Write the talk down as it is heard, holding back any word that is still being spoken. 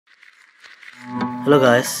Hello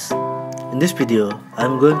guys, in this video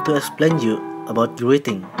I'm going to explain you about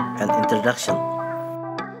greeting and introduction.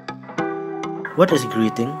 What is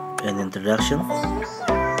greeting and introduction?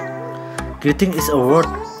 Greeting is a word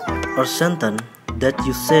or sentence that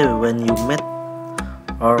you say when you meet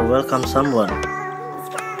or welcome someone.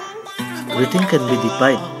 Greeting can be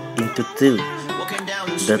divided into two,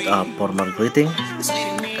 that are formal greeting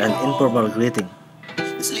and informal greeting.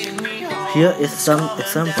 Here is some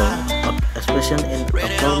example of expression in a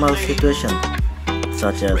formal situation,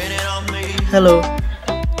 such as hello,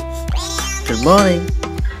 good morning,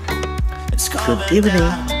 good evening,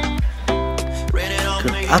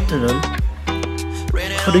 good afternoon,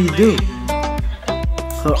 how do you do,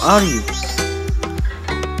 how are you,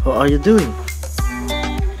 how are you doing?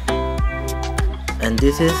 And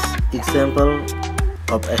this is example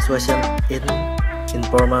of expression in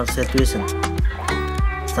informal situation,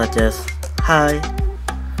 such as hi,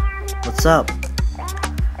 what's up,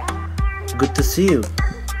 good to see you,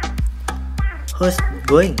 how's it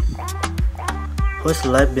going, how's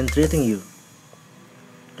life been treating you,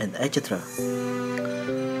 and etc.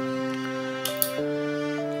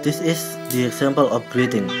 This is the example of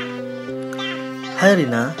greeting. Hi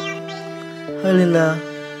Rina, hi Linda,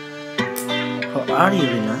 how are you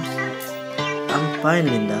Rina? I'm fine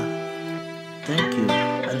Linda, thank you,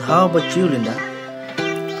 and how about you Linda?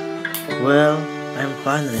 Well, I'm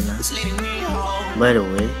fine Rina. By the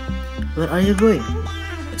way, where are you going?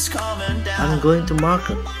 I'm going to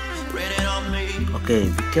market. Okay,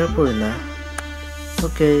 be careful Rina.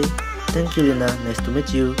 Okay, thank you Rina, nice to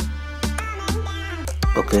meet you.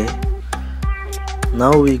 Okay,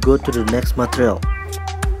 now we go to the next material.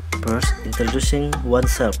 First, introducing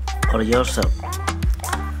oneself or yourself.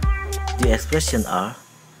 The expressions are: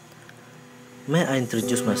 may I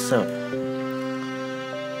introduce myself?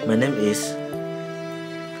 My name is.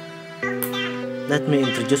 Let me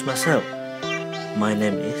introduce myself. My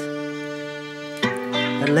name is.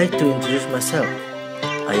 I'd like to introduce myself.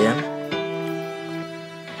 I am.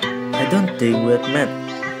 I don't think we've met.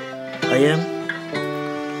 I am.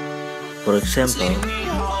 For example,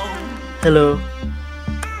 hello.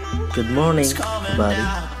 Good morning, everybody.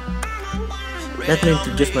 Let me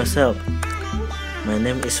introduce myself. My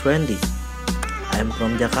name is Randy. I'm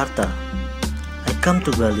from Jakarta. I come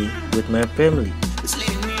to Bali with my family.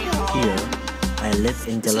 Here, I live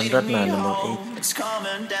in Jalan Ratna number 8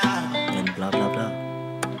 and blah blah blah.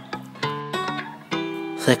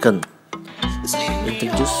 Second,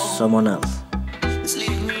 introduce someone else.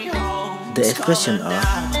 The expression are: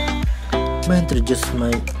 may I introduce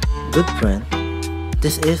my good friend?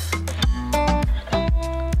 This is: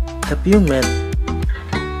 have you met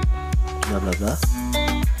blah blah blah?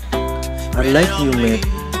 I'd like you met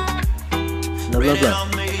blah blah blah.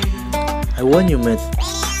 I want you met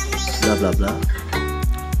blah blah blah.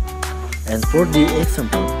 And for the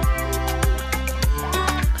example,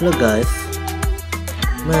 hello guys,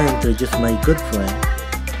 may I introduce my good friend?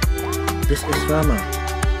 This is Rama.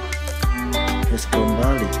 He's from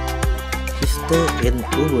Bali. He stays in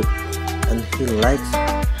Ubud and he likes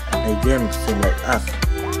play games same like us.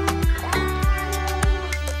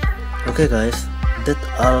 Okay guys, that's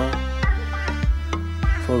all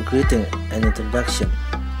for greeting and introduction.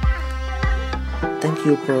 Thank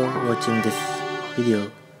you for watching this video.